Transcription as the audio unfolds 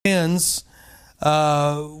depends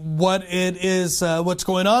what it is, what's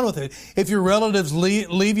going on with it. If your relatives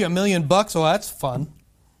leave you $1 million, oh, that's fun,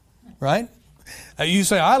 right? You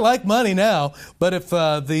say, I like money now, but if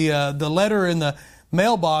the letter in the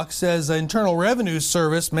mailbox says Internal Revenue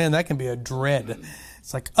Service, man, that can be a dread.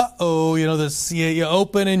 It's like, uh-oh, you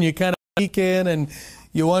open and you kind of peek in and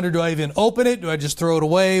you wonder, do I even open it? Do I just throw it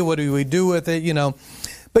away? What do we do with it?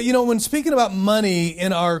 But when speaking about money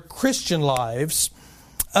in our Christian lives,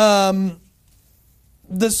 the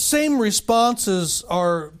same responses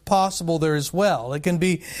are possible there as well. It can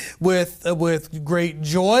be with great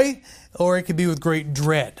joy, or it can be with great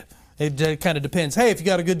dread. It kind of depends. Hey, if you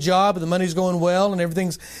got a good job and the money's going well and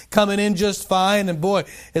everything's coming in just fine, and boy,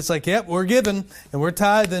 it's like, yep, we're giving and we're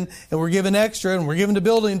tithing and we're giving extra and we're giving to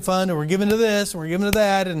building fund and we're giving to this and we're giving to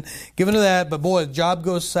that and giving to that. But boy, the job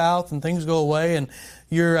goes south and things go away and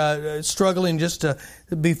you're struggling just to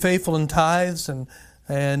be faithful in tithes and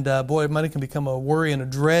boy, money can become a worry and a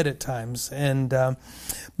dread at times.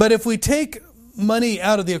 But if we take money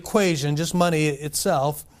out of the equation, just money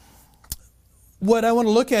itself, what I want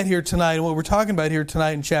to look at here tonight, and what we're talking about here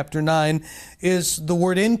tonight in chapter 9, is the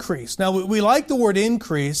word increase. Now, we like the word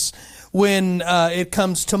increase when it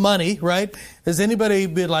comes to money, right? Has anybody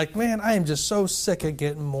been like, man, I am just so sick of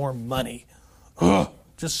getting more money. Ugh,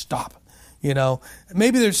 just stop.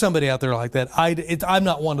 Maybe there's somebody out there like that. I'm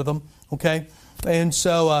not one of them, okay? And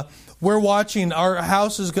so we're watching. Our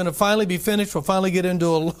house is going to finally be finished. We'll finally get into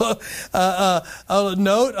a loan.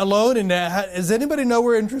 And does anybody know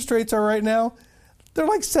where interest rates are right now? They're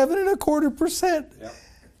like 7.25%. Yep,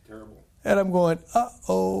 terrible. And I'm going,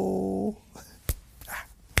 uh-oh.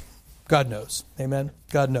 God knows. Amen.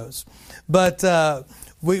 God knows. But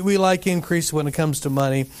we like increase when it comes to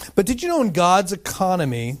money. But did you know in God's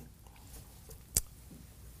economy,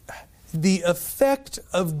 the effect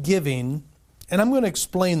of giving, and I'm going to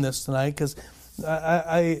explain this tonight because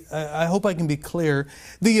I hope I can be clear.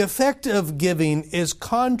 The effect of giving is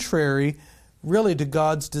contrary really to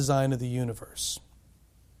God's design of the universe.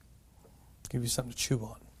 Give you something to chew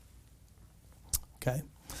on. Okay?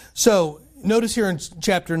 So, notice here in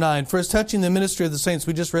chapter 9, for as touching the ministry of the saints,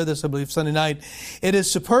 we just read this, I believe, Sunday night, it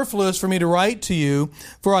is superfluous for me to write to you,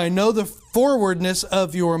 for I know the forwardness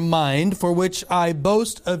of your mind, for which I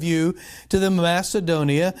boast of you to the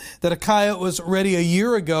Macedonia, that Achaia was ready a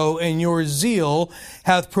year ago, and your zeal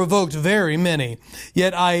hath provoked very many.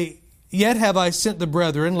 Yet have I sent the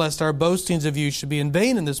brethren, lest our boastings of you should be in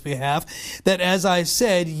vain in this behalf, that as I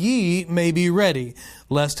said, ye may be ready,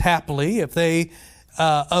 lest haply, if they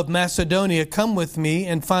of Macedonia come with me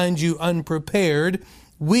and find you unprepared,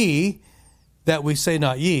 we, that we say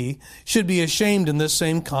not ye, should be ashamed in this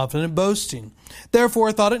same confident boasting. Therefore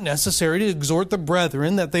I thought it necessary to exhort the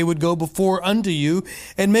brethren that they would go before unto you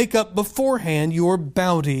and make up beforehand your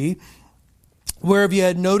bounty, whereof ye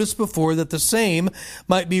had noticed before, that the same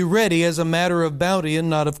might be ready as a matter of bounty and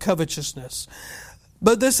not of covetousness.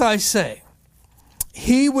 But this I say,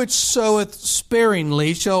 he which soweth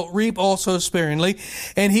sparingly shall reap also sparingly,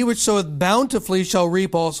 and he which soweth bountifully shall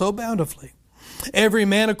reap also bountifully. Every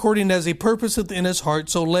man according as he purposeth in his heart,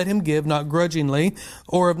 so let him give, not grudgingly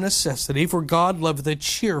or of necessity, for God loveth a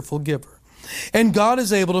cheerful giver. And God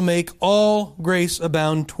is able to make all grace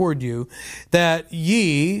abound toward you, that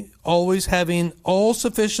ye, always having all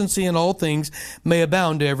sufficiency in all things, may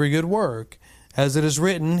abound to every good work. As it is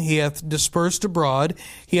written, he hath dispersed abroad,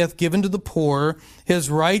 he hath given to the poor, his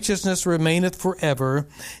righteousness remaineth forever.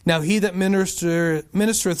 Now he that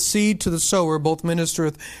ministereth seed to the sower, both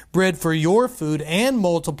ministereth bread for your food, and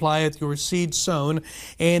multiplieth your seed sown,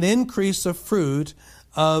 and increase the fruit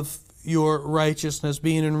of your righteousness,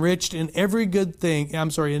 being enriched in every good thing,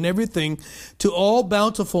 in everything, to all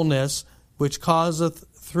bountifulness, which causeth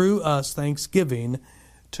through us thanksgiving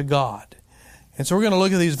to God. And so we're going to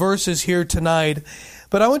look at these verses here tonight.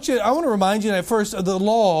 But I want to remind you first of the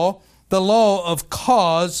law of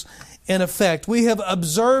cause and effect. We have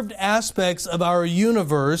observed aspects of our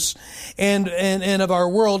universe and of our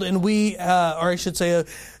world, and we, or I should say,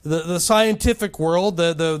 the scientific world,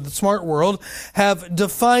 the smart world, have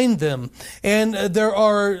defined them. And there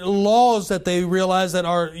are laws that they realize that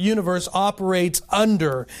our universe operates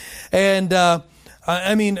under. And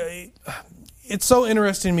it's so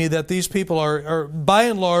interesting to me that these people are by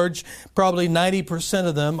and large, probably 90%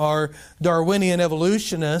 of them are Darwinian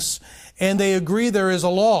evolutionists, and they agree there is a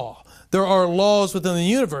law. There are laws within the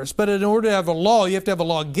universe, but in order to have a law, you have to have a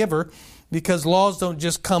lawgiver. because laws don't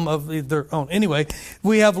just come of their own. Anyway,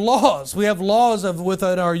 we have laws. We have laws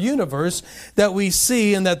within our universe that we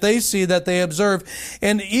see and that they see, that they observe.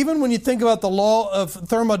 And even when you think about the law of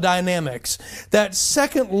thermodynamics, that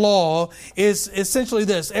second law is essentially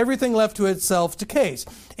this: everything left to itself decays.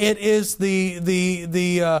 It is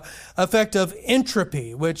the effect of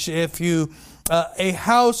entropy, which if you a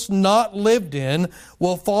house not lived in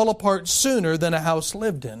will fall apart sooner than a house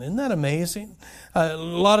lived in. Isn't that amazing? A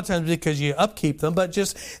lot of times because you upkeep them, but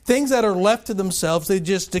just things that are left to themselves, they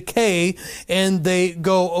just decay and they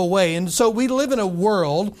go away. And so we live in a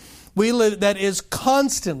world that is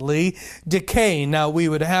constantly decaying. Now, we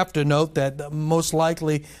would have to note that most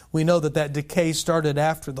likely we know that decay started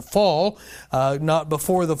after the fall, not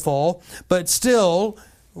before the fall, but still,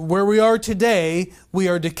 where we are today, we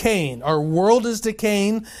are decaying. Our world is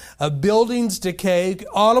decaying. Buildings decay.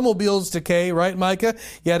 Automobiles decay, right, Micah?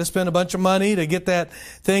 You had to spend a bunch of money to get that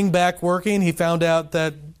thing back working. He found out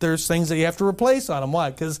that there's things that you have to replace on them.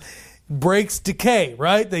 Why? Because brakes decay,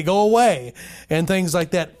 right? They go away and things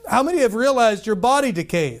like that. How many have realized your body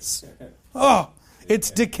decays? Oh, it's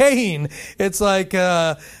decaying. It's like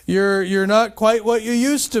you're not quite what you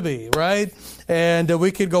used to be, right? And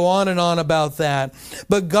we could go on and on about that.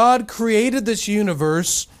 But God created this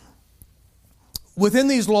universe within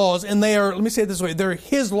these laws, and they are, let me say it this way, they're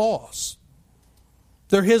His laws.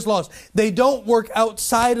 They're His laws. They don't work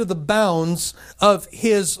outside of the bounds of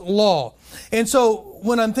His law. And so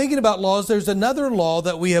when I'm thinking about laws, there's another law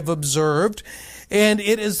that we have observed, and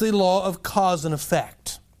it is the law of cause and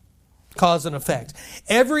effect. Cause and effect.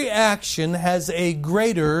 Every action has a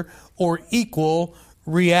greater or equal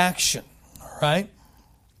reaction. Right?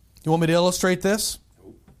 You want me to illustrate this?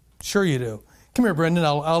 Sure you do. Come here, Brendan.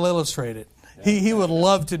 I'll illustrate it. He would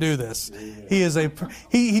love to do this.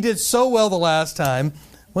 He did so well the last time.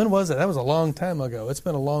 When was it? That was a long time ago. It's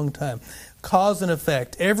been a long time. Cause and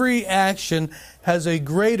effect. Every action has a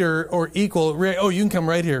greater or equal. Oh, you can come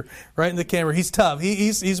right here, right in the camera. He's tough.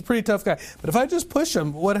 He's a pretty tough guy. But if I just push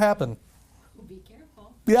him, what happened?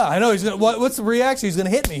 Yeah, I know. He's gonna. What's the reaction? He's going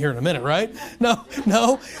to hit me here in a minute, right? No.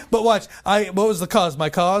 But watch. What was the cause?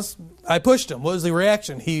 My cause? I pushed him. What was the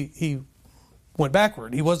reaction? He went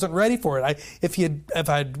backward. He wasn't ready for it. If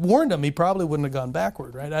I'd warned him, he probably wouldn't have gone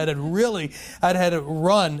backward, right? I'd had to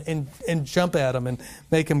run and jump at him and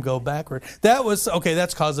make him go backward. That was okay.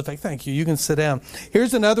 That's cause effect. Thank you. You can sit down.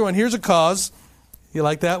 Here's another one. Here's a cause. You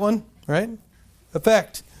like that one, right?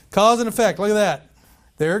 Effect. Cause and effect. Look at that.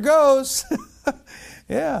 There it goes.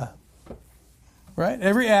 Yeah. Right?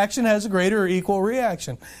 Every action has a greater or equal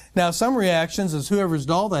reaction. Now, some reactions, as whoever's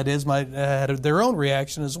doll that is, might have their own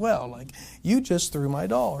reaction as well. Like, you just threw my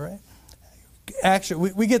doll, right? Action.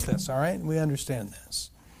 We get this, all right? We understand this.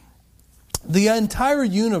 The entire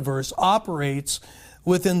universe operates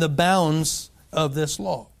within the bounds of this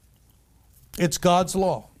law. It's God's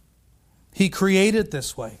law. He created it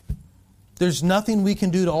this way. There's nothing we can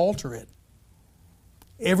do to alter it.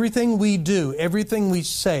 Everything we do, everything we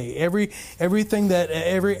say, every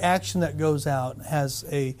action that goes out has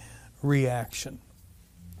a reaction.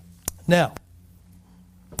 Now,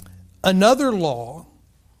 another law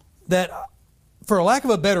that, for lack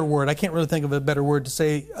of a better word, I can't really think of a better word to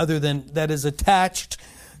say other than that is attached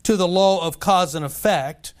to the law of cause and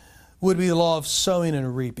effect, would be the law of sowing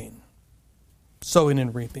and reaping. Sowing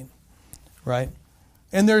and reaping, right?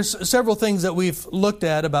 And there's several things that we've looked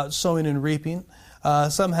at about sowing and reaping.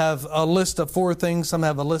 Some have a list of 4 things. Some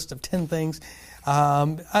have a list of 10 things.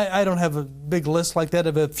 I don't have a big list like that. I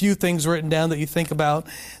have a few things written down that you think about.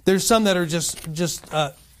 There's some that are just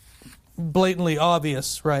blatantly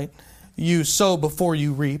obvious, right? You sow before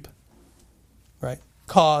you reap, right?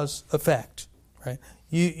 Cause, effect, right?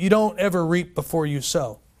 You don't ever reap before you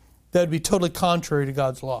sow. That would be totally contrary to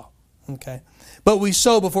God's law, okay? But we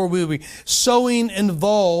sow before we reap. Sowing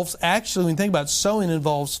involves, actually, when you think about it, sowing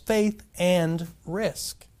involves faith and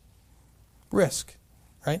risk. Risk,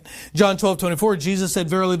 right? John 12:24, Jesus said,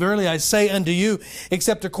 "Verily, verily, I say unto you,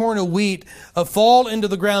 except a corn of wheat fall into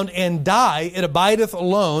the ground and die, it abideth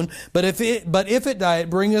alone. But if it die, it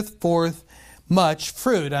bringeth forth much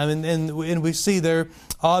fruit." I mean, and we see there,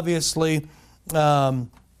 obviously,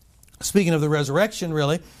 speaking of the resurrection,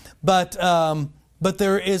 really, but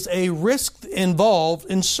there is a risk involved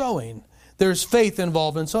in sowing. There's faith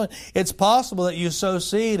involved in sowing. It's possible that you sow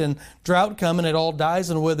seed and drought comes and it all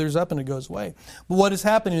dies and withers up and it goes away. But what is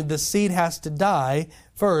happening, the seed has to die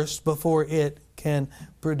first before it can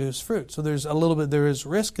produce fruit. So there is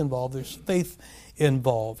risk involved. There's faith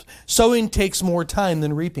involved. Sowing takes more time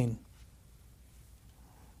than reaping.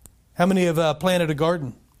 How many have planted a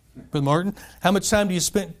garden? Brother Martin? How much time do you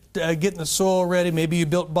spend getting the soil ready? Maybe you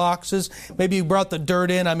built boxes. Maybe you brought the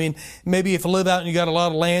dirt in. I mean, maybe if you live out and you got a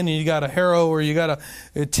lot of land and you got a harrow or you got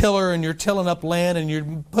a tiller and you're tilling up land and you're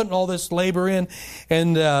putting all this labor in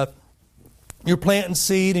and you're planting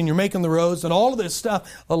seed and you're making the rows and all of this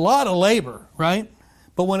stuff, a lot of labor, right?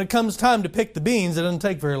 But when it comes time to pick the beans, it doesn't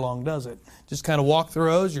take very long, does it? Just kind of walk the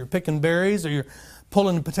rows, you're picking berries or you're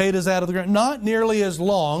pulling the potatoes out of the ground. Not nearly as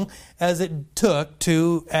long as it took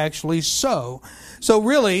to actually sow. So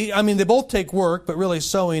really, I mean, they both take work, but really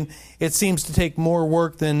sowing, it seems to take more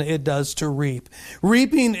work than it does to reap.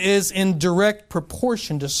 Reaping is in direct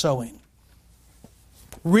proportion to sowing.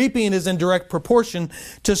 Reaping is in direct proportion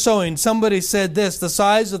to sowing. Somebody said this, the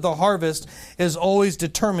size of the harvest is always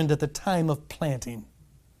determined at the time of planting.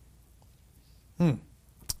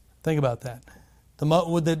 Think about that.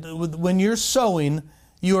 When you're sowing,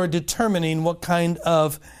 you are determining what kind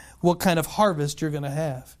of harvest you're going to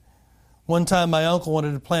have. One time, my uncle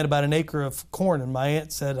wanted to plant about an acre of corn, and my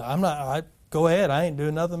aunt said, "Go ahead. I ain't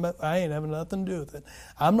doing nothing. I ain't having nothing to do with it.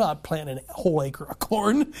 I'm not planting a whole acre of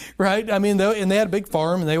corn, right?" I mean, and they had a big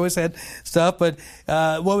farm, and they always had stuff. But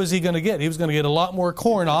what was he going to get? He was going to get a lot more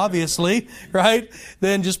corn, obviously, right,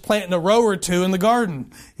 than just planting a row or two in the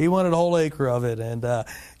garden. He wanted a whole acre of it, and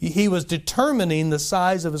he was determining the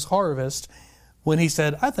size of his harvest when he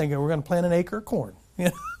said, "I think we're going to plant an acre of corn."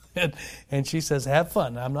 And she says, "Have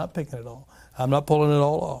fun. I'm not picking it all. I'm not pulling it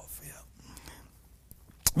all off."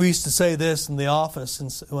 We used to say this in the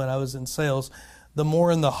office when I was in sales, the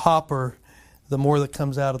more in the hopper, the more that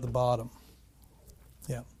comes out of the bottom.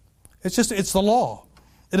 Yeah. It's the law.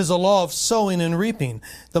 It is a law of sowing and reaping.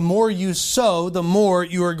 The more you sow, the more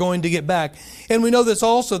you are going to get back. And we know this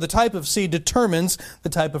also, the type of seed determines the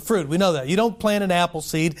type of fruit. We know that. You don't plant an apple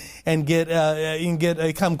seed and you can get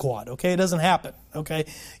a kumquat, okay? It doesn't happen, okay?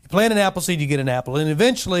 You plant an apple seed, you get an apple. And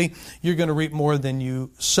eventually, you're going to reap more than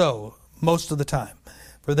you sow most of the time.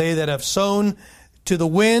 For they that have sown to the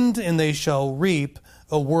wind, and they shall reap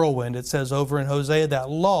a whirlwind. It says over in Hosea,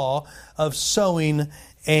 that law of sowing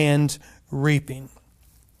and reaping.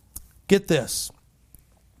 Get this.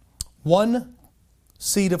 1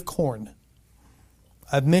 seed of corn,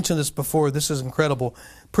 I've mentioned this before, this is incredible,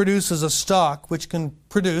 produces a stalk which can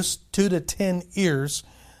produce 2 to 10 ears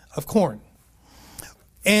of corn.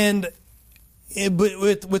 And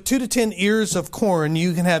with 2 to 10 ears of corn,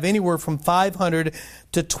 you can have anywhere from 500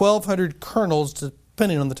 to 1,200 kernels,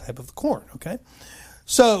 depending on the type of the corn, okay?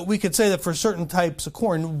 So we could say that for certain types of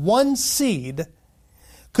corn, 1 seed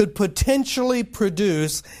could potentially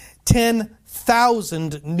produce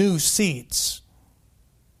 10,000 new seeds.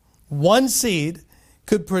 1 seed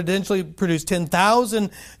could potentially produce 10,000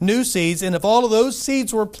 new seeds, and if all of those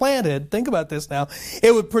seeds were planted, think about this now,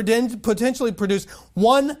 it would potentially produce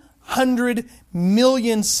 100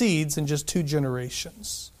 million seeds in just 2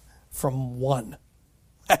 generations from 1.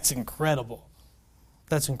 That's incredible.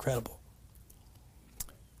 That's incredible.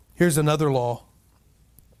 Here's another law.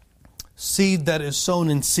 Seed that is sown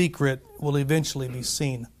in secret will eventually be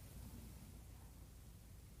seen.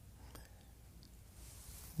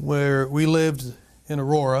 Where we lived in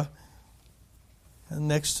Aurora, and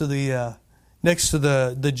next to the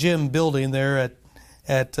gym building there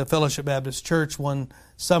at Fellowship Baptist Church, one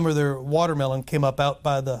summer their watermelon came up out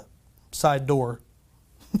by the side door.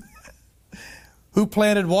 Who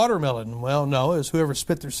planted watermelon? Well, no, it was whoever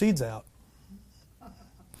spit their seeds out.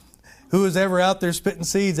 Who was ever out there spitting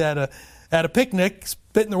seeds at a picnic,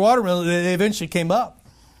 spitting their watermelon? They eventually came up.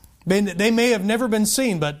 They may have never been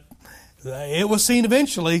seen, but it was seen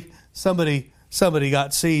eventually. Somebody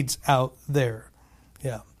got seeds out there.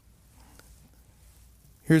 Yeah.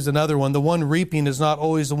 Here's another one. The one reaping is not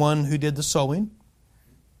always the one who did the sowing.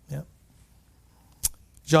 Yeah.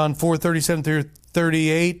 John 4:37 through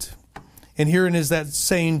 38. And herein is that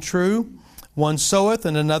saying true. One soweth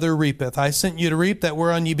and another reapeth. I sent you to reap that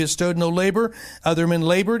whereon ye bestowed no labor. Other men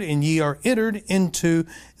labored, and ye are entered into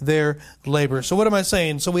their labor. So what am I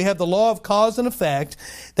saying? So we have the law of cause and effect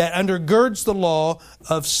that undergirds the law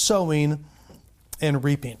of sowing and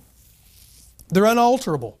reaping. They're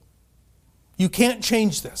unalterable. You can't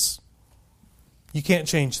change this. You can't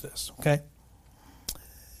change this, okay?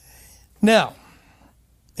 Now,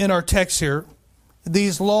 in our text here,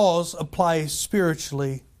 these laws apply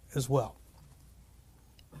spiritually as well.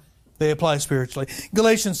 They apply spiritually.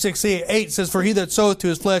 Galatians 6:8 says, "For he that soweth to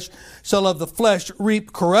his flesh shall of the flesh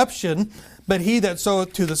reap corruption, but he that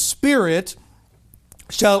soweth to the Spirit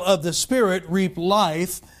shall of the Spirit reap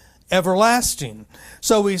life everlasting.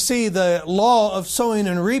 So we see the law of sowing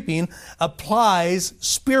and reaping applies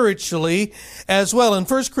spiritually as well. And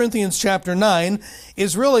 1 Corinthians chapter 9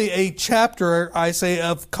 is really a chapter, I say,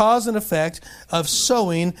 of cause and effect of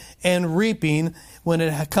sowing and reaping when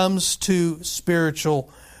it comes to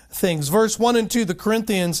spiritual things. Verse 1 and 2, the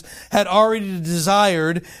Corinthians had already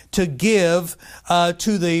desired to give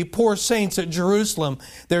to the poor saints at Jerusalem.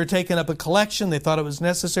 They were taking up a collection. They thought it was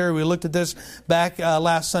necessary. We looked at this back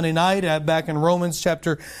last Sunday night, back in Romans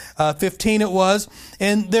chapter 15 it was.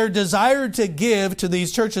 And their desire to give to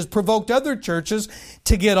these churches provoked other churches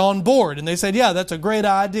to get on board. And they said, yeah, that's a great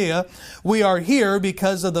idea. We are here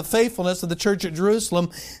because of the faithfulness of the church at Jerusalem,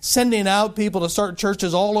 sending out people to start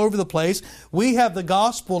churches all over the place. We have the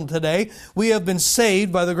gospel today. We have been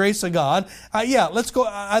saved by the grace of God. Let's go.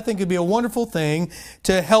 I think it'd be a wonderful thing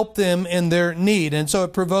to help them in their need. And so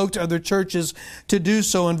it provoked other churches to do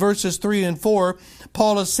so. In verses 3 and 4,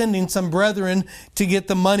 Paul is sending some brethren to get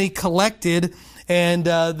the money collected, and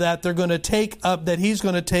that they're going to take up, that he's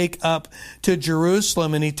going to take up to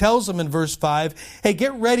Jerusalem. And he tells them in verse 5, hey,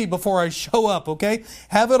 get ready before I show up, okay?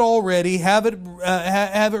 Have it all ready. Have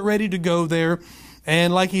it ready to go there.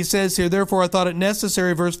 And like he says here, therefore I thought it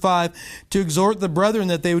necessary, verse 5, to exhort the brethren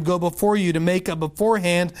that they would go before you to make up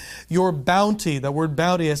beforehand your bounty. The word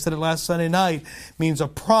bounty, I said it last Sunday night, means a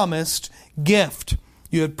promised gift.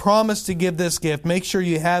 You had promised to give this gift. Make sure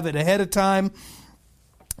you have it ahead of time.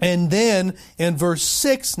 And then in verse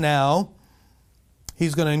 6 now,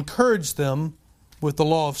 he's going to encourage them with the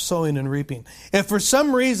law of sowing and reaping. If for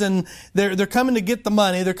some reason they're coming to get the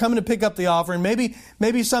money, they're coming to pick up the offering,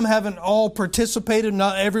 maybe some haven't all participated,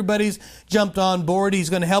 not everybody's jumped on board,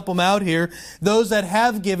 he's going to help them out here. Those that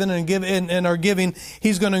have given and are giving,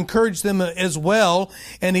 he's going to encourage them as well.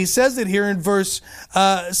 And he says it here in verse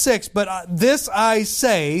 6, but this I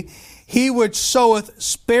say, he which soweth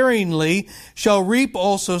sparingly shall reap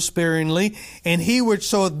also sparingly, and he which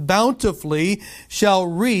soweth bountifully shall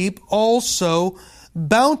reap also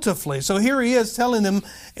bountifully. So here he is telling them,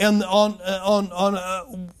 within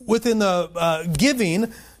the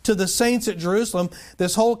giving to the saints at Jerusalem,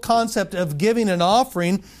 this whole concept of giving an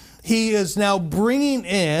offering, he is now bringing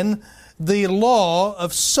in the law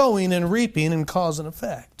of sowing and reaping and cause and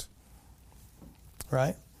effect.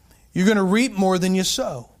 Right? You're going to reap more than you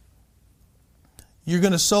sow. You're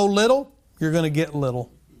going to sow little, you're going to get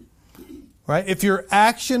little. Right? If your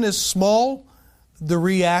action is small, the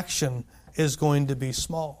reaction is going to be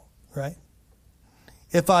small. Right?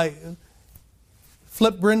 If I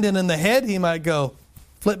flip Brendan in the head, he might go,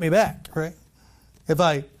 flip me back. Right? If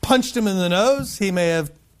I punched him in the nose, he may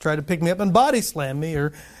have tried to pick me up and body slam me,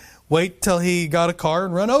 or wait till he got a car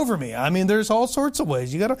and run over me. I mean, there's all sorts of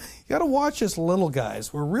ways. You gotta watch us little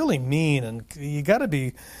guys. We're really mean, and you got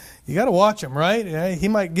to watch him, right? He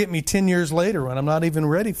might get me 10 years later when I'm not even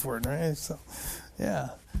ready for it, right? So,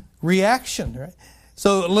 yeah. Reaction, right?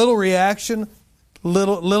 So, little reaction,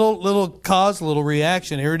 little cause, little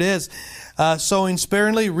reaction. Here it is. Sowing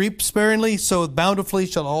sparingly, reap sparingly, sow bountifully,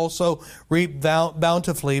 shall also reap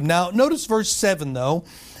bountifully. Now, notice verse 7, though.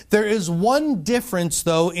 There is one difference,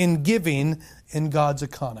 though, in giving in God's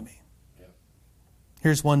economy.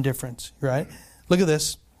 Here's one difference, right? Look at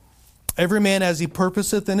this. Every man as he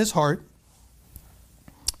purposeth in his heart,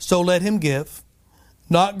 so let him give,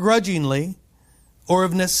 not grudgingly or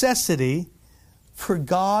of necessity, for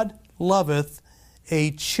God loveth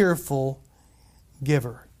a cheerful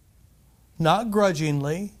giver. Not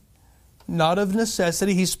grudgingly, not of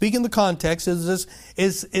necessity. He's speaking the context. Is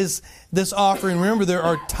this offering? Remember, there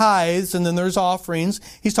are tithes and then there's offerings.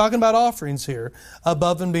 He's talking about offerings here,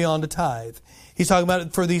 above and beyond a tithe. He's talking about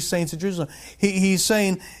it for these saints of Jerusalem. He's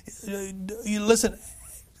saying, listen,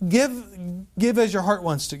 give as your heart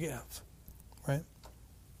wants to give. Right?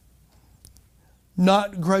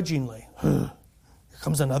 Not grudgingly. Here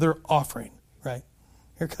comes another offering. Right?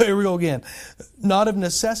 Here we go again. Not of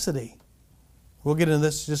necessity. We'll get into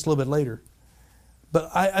this just a little bit later. But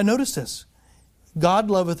I noticed this. God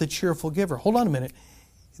loveth a cheerful giver. Hold on a minute.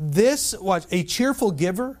 Watch, a cheerful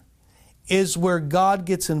giver is where God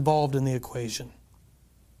gets involved in the equation.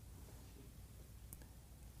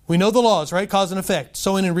 We know the laws, right? Cause and effect,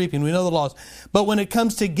 sowing and reaping. We know the laws. But when it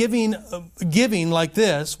comes to giving like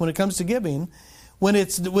this, when it comes to giving, when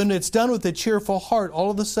it's done with a cheerful heart,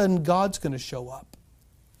 all of a sudden God's going to show up.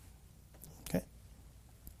 Okay?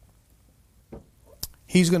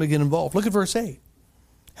 He's going to get involved. Look at verse 8.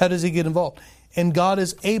 How does he get involved? And God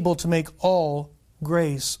is able to make all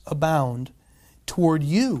grace abound toward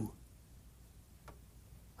you.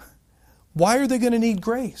 Why are they going to need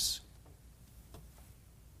grace?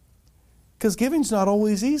 Because giving's not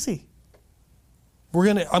always easy. I'm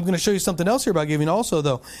going to show you something else here about giving also,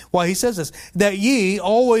 though. Why he says this, that ye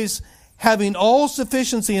always having all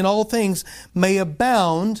sufficiency in all things may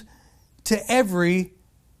abound to every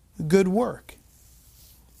good work.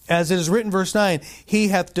 As it is written, verse 9, He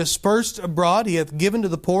hath dispersed abroad, He hath given to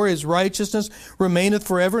the poor, His righteousness remaineth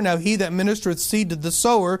forever. Now He that ministereth seed to the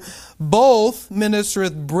sower, both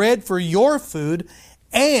ministereth bread for your food,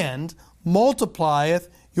 and multiplieth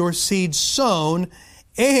your seed sown,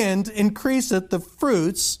 and increaseth the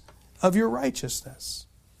fruits of your righteousness.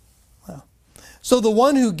 Wow. So the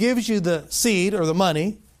one who gives you the seed or the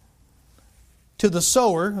money to the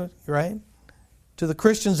sower, right, to the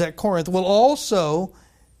Christians at Corinth, will also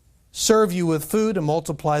serve you with food and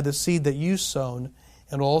multiply the seed that you sown,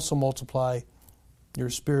 and will also multiply your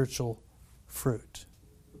spiritual fruit.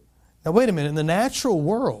 Now wait a minute, in the natural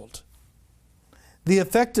world, the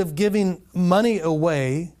effect of giving money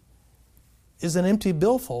away is an empty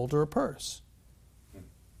billfold or a purse.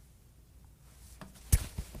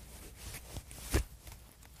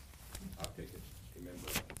 I'll take it. Amen.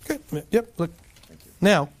 Okay. Yep. Look.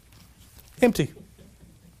 Now, empty.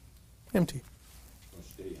 Empty. I'll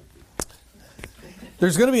stay empty.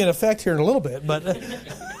 There's going to be an effect here in a little bit, but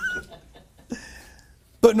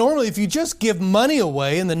normally if you just give money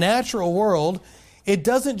away in the natural world, it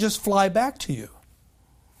doesn't just fly back to you.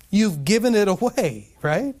 You've given it away,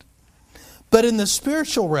 right? But in the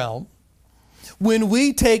spiritual realm, when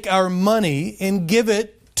we take our money and give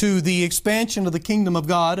it to the expansion of the kingdom of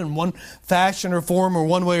God in one fashion or form or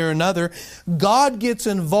one way or another, God gets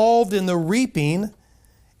involved in the reaping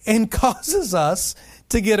and causes us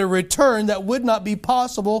to get a return that would not be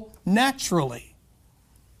possible naturally.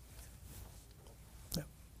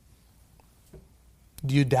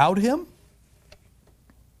 Do you doubt Him?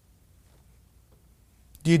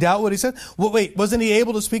 Do you doubt what He said? Well, wait, wasn't He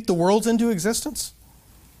able to speak the worlds into existence?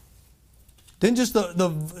 Didn't just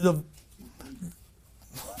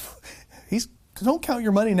don't count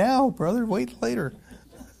your money now, brother. Wait later.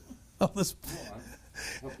 Oh, this. I'm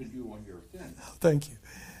helping you on your thing. Thank you.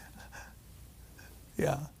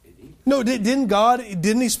 Yeah. No,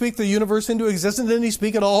 didn't He speak the universe into existence? Didn't He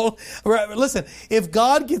speak it all? Right, listen, if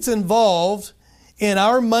God gets involved in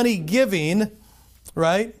our money giving,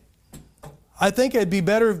 right, I think it'd be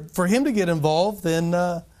better for Him to get involved than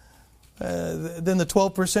the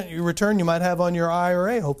 12% return you might have on your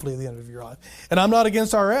IRA, hopefully at the end of your life. And I'm not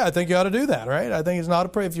against IRA. I think you ought to do that, right? I think it's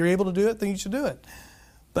not if you're able to do it, I think you should do it.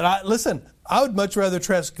 But I would much rather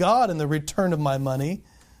trust God in the return of my money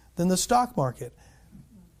than the stock market.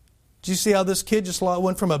 Do you see how this kid just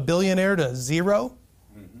went from a billionaire to zero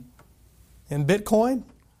in Bitcoin?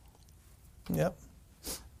 Yep.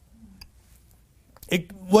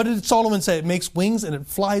 What did Solomon say? It makes wings and it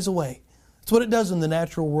flies away. That's what it does in the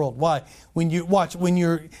natural world. Why? When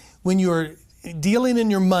you're dealing in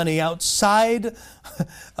your money outside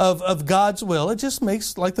of God's will, it just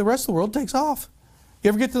makes, like the rest of the world, takes off. You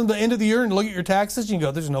ever get to the end of the year and look at your taxes and you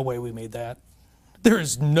go, there's no way we made that. There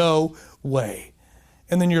is no way.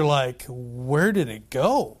 And then you're like, where did it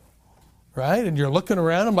go? Right? And you're looking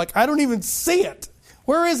around, I'm like, I don't even see it.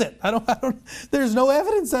 Where is it? I don't. There's no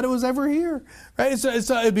evidence that it was ever here, right?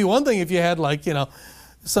 It'd be one thing if you had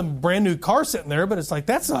some brand new car sitting there, but it's like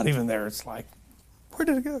that's not even there. It's like, where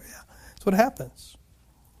did it go? Yeah, that's what happens.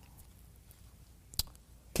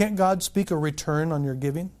 Can't God speak a return on your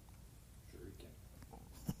giving? Sure He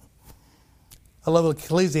can. I love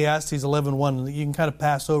Ecclesiastes 11:1. You can kind of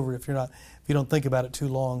pass over it if you don't think about it too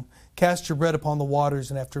long. Cast your bread upon the waters,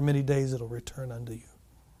 and after many days it'll return unto you.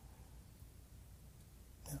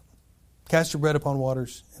 Cast your bread upon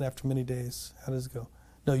waters, and after many days, how does it go?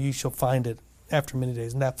 No, you shall find it after many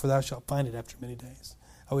days, and for thou shalt find it after many days.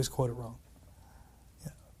 I always quote it wrong.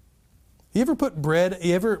 Yeah. You ever put bread?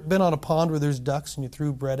 You ever been on a pond where there's ducks and you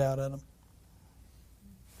threw bread out at them?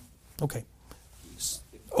 Okay,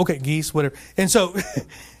 geese, whatever. And so,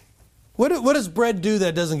 what does bread do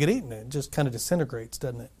that doesn't get eaten? It just kind of disintegrates,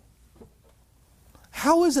 doesn't it?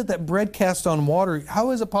 How is it that bread cast on water,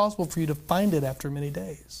 how is it possible for you to find it after many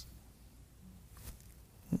days?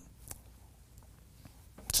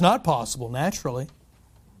 It's not possible naturally,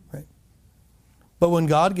 right? But when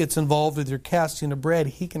God gets involved with your casting of bread,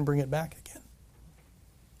 He can bring it back again,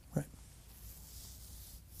 right?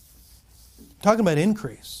 I'm talking about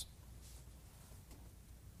increase.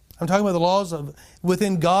 I'm talking about the laws of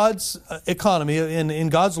within God's economy, in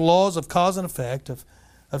God's laws of cause and effect,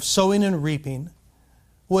 of sowing and reaping.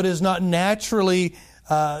 What is not naturally,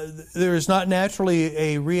 there is not naturally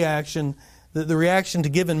a reaction. The reaction to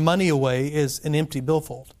giving money away is an empty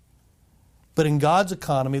billfold. But in God's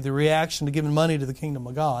economy, the reaction to giving money to the kingdom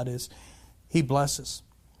of God is He blesses.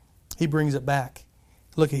 He brings it back.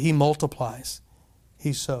 Look, He multiplies.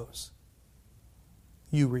 He sows.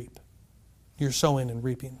 You reap. You're sowing and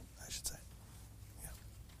reaping, I should say. Yeah.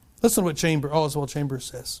 Listen to what Oswald Chambers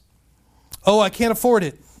says. Oh, I can't afford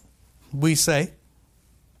it, we say.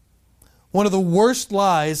 One of the worst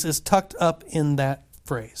lies is tucked up in that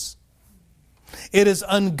phrase. It is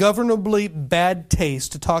ungovernably bad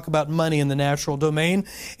taste to talk about money in the natural domain,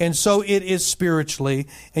 and so it is spiritually,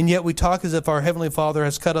 and yet we talk as if our Heavenly Father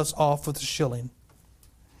has cut us off with a shilling.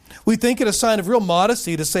 We think it a sign of real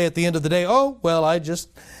modesty to say at the end of the day, oh, well, I've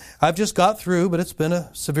just got through, but it's been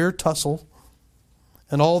a severe tussle,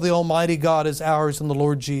 and all the Almighty God is ours in the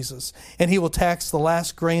Lord Jesus, and He will tax the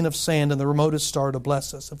last grain of sand and the remotest star to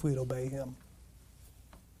bless us if we'd obey Him.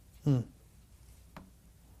 Do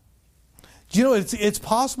you know, it's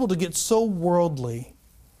possible to get so worldly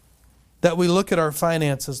that we look at our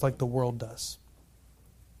finances like the world does.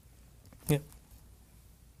 Yeah.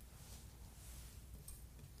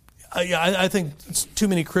 I think too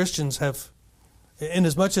many Christians have, and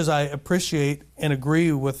as much as I appreciate and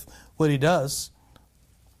agree with what he does,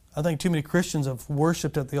 I think too many Christians have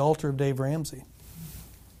worshipped at the altar of Dave Ramsey.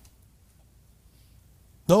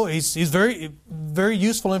 No, he's very, very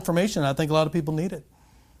useful information. I think a lot of people need it.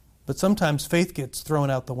 But sometimes faith gets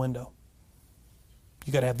thrown out the window.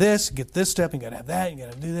 You got to have this, get this step, you got to have that, you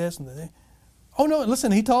got to do this and that. Oh no!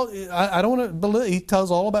 Listen, I don't want to believe. He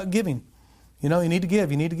tells all about giving. You know, you need to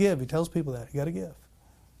give. You need to give. He tells people that you got to give.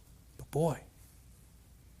 But boy,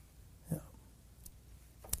 yeah.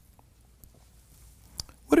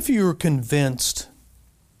 What if you were convinced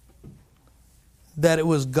that it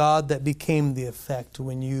was God that became the effect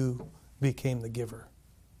when you became the giver?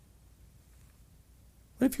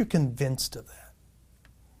 What if you're convinced of that?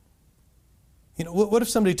 You know, what if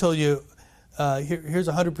somebody told you, here's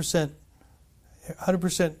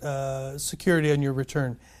 100% security on your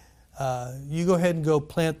return. You go ahead and go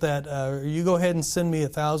plant that, or you go ahead and send me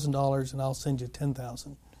 $1,000 and I'll send you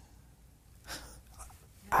 $10,000.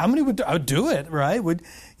 How many would do it, right?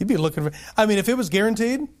 You'd be looking for, I mean, if it was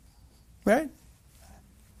guaranteed, right?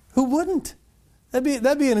 Who wouldn't?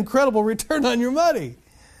 That'd be an incredible return on your money.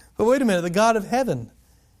 But wait a minute, the God of heaven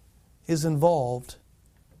is involved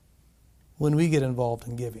when we get involved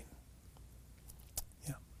in giving.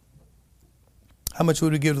 Yeah. How much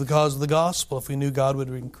would we give to the cause of the gospel if we knew God would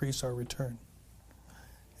increase our return?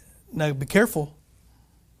 Now, be careful.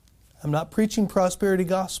 I'm not preaching prosperity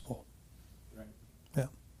gospel. Right. Yeah.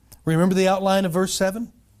 Remember the outline of verse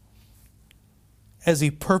 7? As He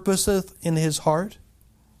purposeth in His heart,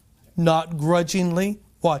 not grudgingly,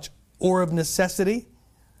 watch, or of necessity.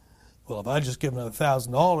 Well, if I just give another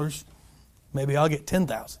 $1,000, maybe I'll get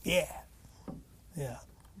 $10,000. Yeah.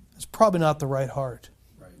 It's probably not the right heart.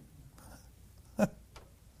 Right.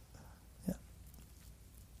 Yeah.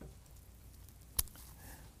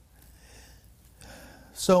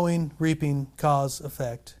 Sowing, reaping, cause,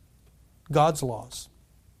 effect. God's laws.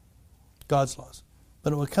 God's laws.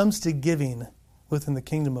 But when it comes to giving within the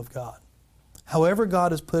kingdom of God, however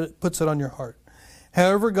God has puts it on your heart,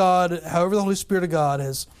 however the Holy Spirit of God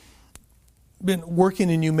has been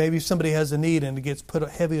working in you, maybe somebody has a need and it gets put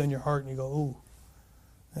heavy on your heart and you go, ooh.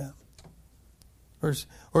 Yeah.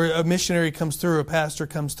 Or a missionary comes through, a pastor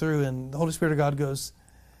comes through, and the Holy Spirit of God goes,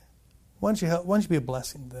 why don't you be a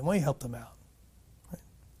blessing to them? Why don't you help them out? Right?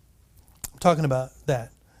 I'm talking about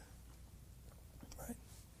that. Right?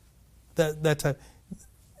 That type.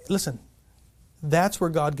 Listen, that's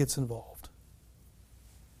where God gets involved.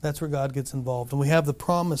 That's where God gets involved. And we have the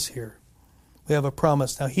promise here. We have a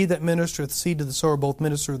promise. Now, He that ministereth seed to the sower both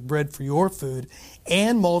ministereth bread for your food,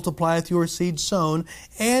 and multiplieth your seed sown,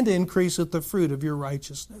 and increaseth the fruit of your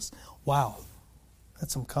righteousness. Wow.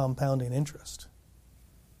 That's some compounding interest.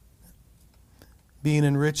 Being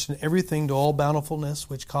enriched in everything to all bountifulness,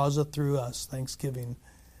 which causeth through us thanksgiving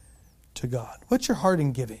to God. What's your heart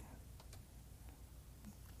in giving?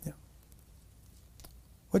 Yeah.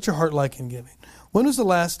 What's your heart like in giving? When was the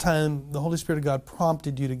last time the Holy Spirit of God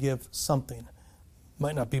prompted you to give something?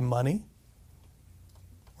 Might not be money,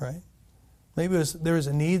 right? Maybe there was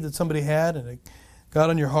a need that somebody had and it got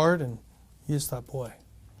on your heart and you just thought, boy.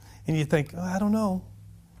 And you think, I don't know.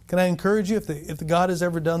 Can I encourage you, if the God has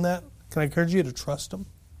ever done that, can I encourage you to trust Him?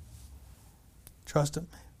 Trust Him.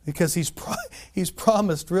 Because He's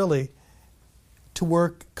promised really to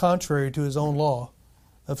work contrary to His own law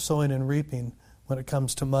of sowing and reaping when it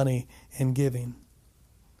comes to money and giving.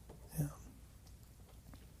 Yeah.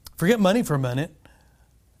 Forget money for a minute.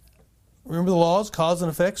 Remember the laws, cause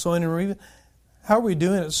and effect, sowing and reaping. How are we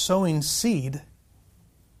doing at sowing seed?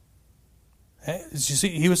 You see,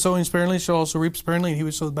 he was sowing sparingly, shall also reap sparingly, and he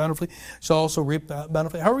was sowed bountifully, shall also reap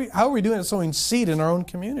bountifully. How are we doing at sowing seed in our own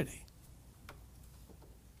community?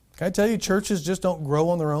 Can I tell you, churches just don't grow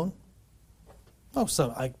on their own? No,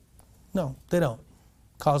 they don't.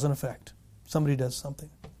 Cause and effect. Somebody does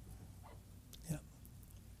something. Yeah.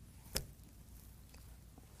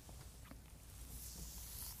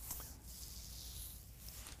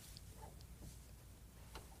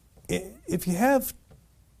 If you have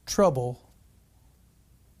trouble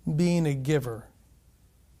being a giver,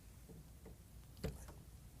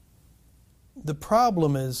 the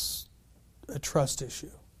problem is a trust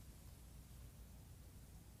issue.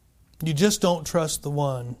 You just don't trust the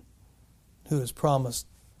one who has promised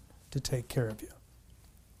to take care of you.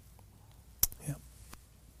 Yeah.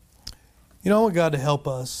 You know, I want God to help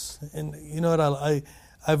us. And you know what?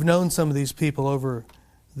 I've known some of these people over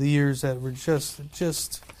the years that were just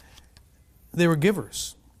they were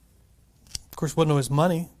givers. Of course, it wasn't always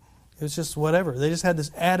money. It was just whatever. They just had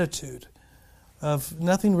this attitude of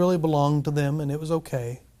nothing really belonged to them and it was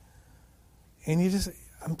okay. And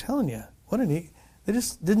I'm telling you, they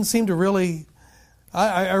just didn't seem to really.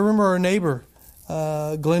 I remember our neighbor,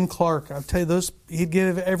 Glenn Clark. I'll tell you, he'd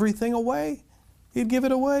give everything away. He'd give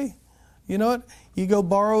it away. You know what? You go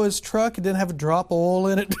borrow his truck, it didn't have a drop of oil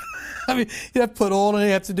in it. I mean, you have to put oil in it,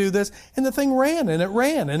 you have to do this. And the thing ran, and it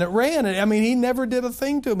ran, and it ran. And, I mean, he never did a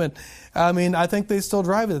thing to him. And, I mean, I think they still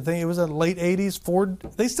drive it. The thing, it was a late 80s Ford.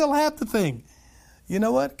 They still have the thing. You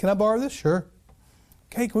know what? Can I borrow this? Sure.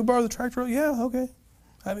 Okay, can we borrow the tractor? Yeah, okay.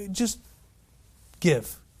 I mean, just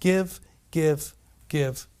give.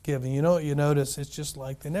 And you know what you notice? It's just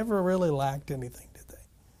like they never really lacked anything, did they?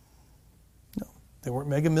 No, they weren't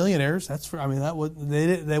mega millionaires. They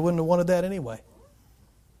wouldn't have wanted that anyway.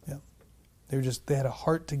 Yeah, they had a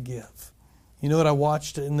heart to give. You know what I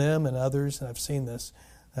watched in them and others, and I've seen this.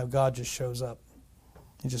 How God just shows up.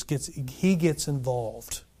 He gets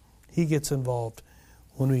involved. He gets involved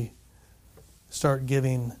when we start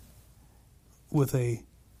giving with a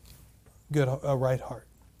right heart.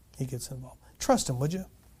 He gets involved. Trust Him, would you?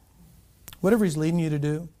 Whatever He's leading you to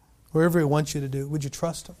do, wherever He wants you to do, would you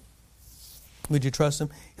trust Him? Would you trust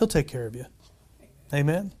Him? He'll take care of you.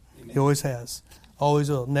 Amen? He always has.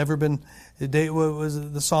 Always will. Never been. What was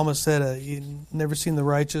it, the psalmist said? You never seen the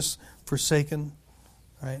righteous forsaken,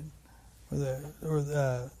 right? Or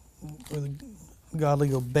the godly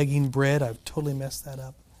go begging bread. I've totally messed that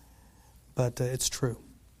up, but it's true.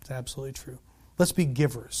 It's absolutely true. Let's be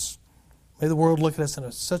givers. May the world look at us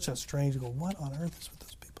in such a strange, go, what on earth is with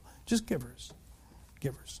those people? Just givers.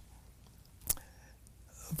 Givers.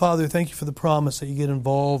 Father, thank you for the promise that you get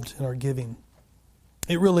involved in our giving.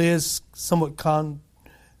 It really is somewhat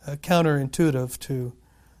counterintuitive to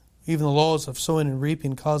even the laws of sowing and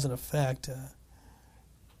reaping, cause and effect.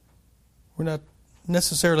 We're not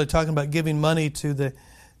necessarily talking about giving money to the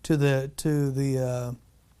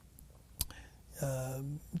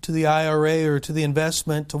IRA or to the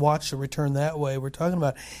investment to watch the return that way. We're talking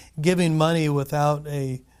about giving money without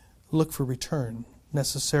a look for return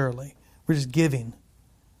necessarily. We're just giving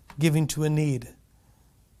to a need.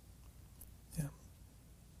 Yeah.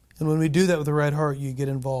 And when we do that with the right heart, you get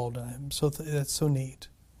involved. That's so neat.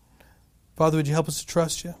 Father, would you help us to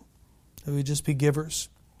trust you? That we'd just be givers.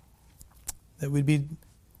 That we'd be,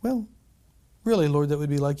 really, Lord, that we'd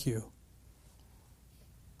be like you.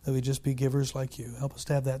 That we just be givers like you. Help us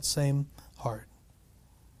to have that same heart.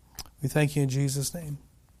 We thank you in Jesus' name.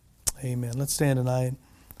 Amen. Let's stand tonight.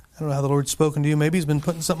 I don't know how the Lord's spoken to you. Maybe He's been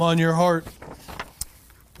putting something on your heart.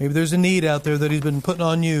 Maybe there's a need out there that He's been putting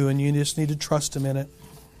on you, and you just need to trust Him in it.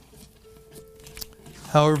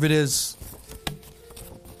 However it is.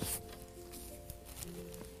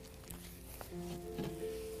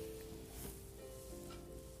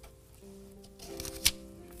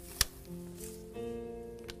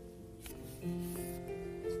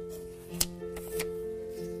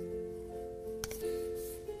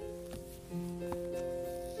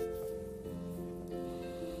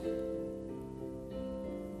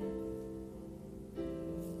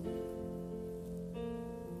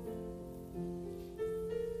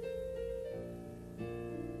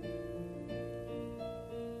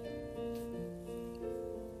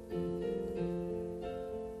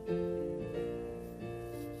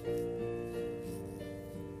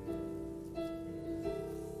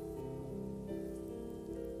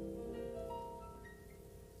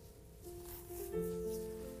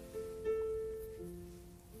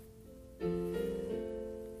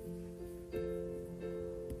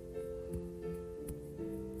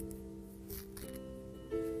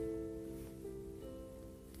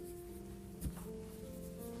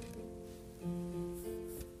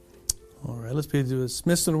 right, let's be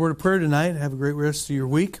dismissed in a word of prayer tonight. Have a great rest of your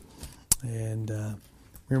week. And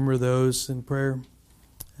remember those in prayer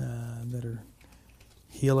that are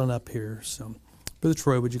healing up here. So, Brother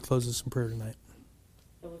Troy, would you close us in prayer tonight?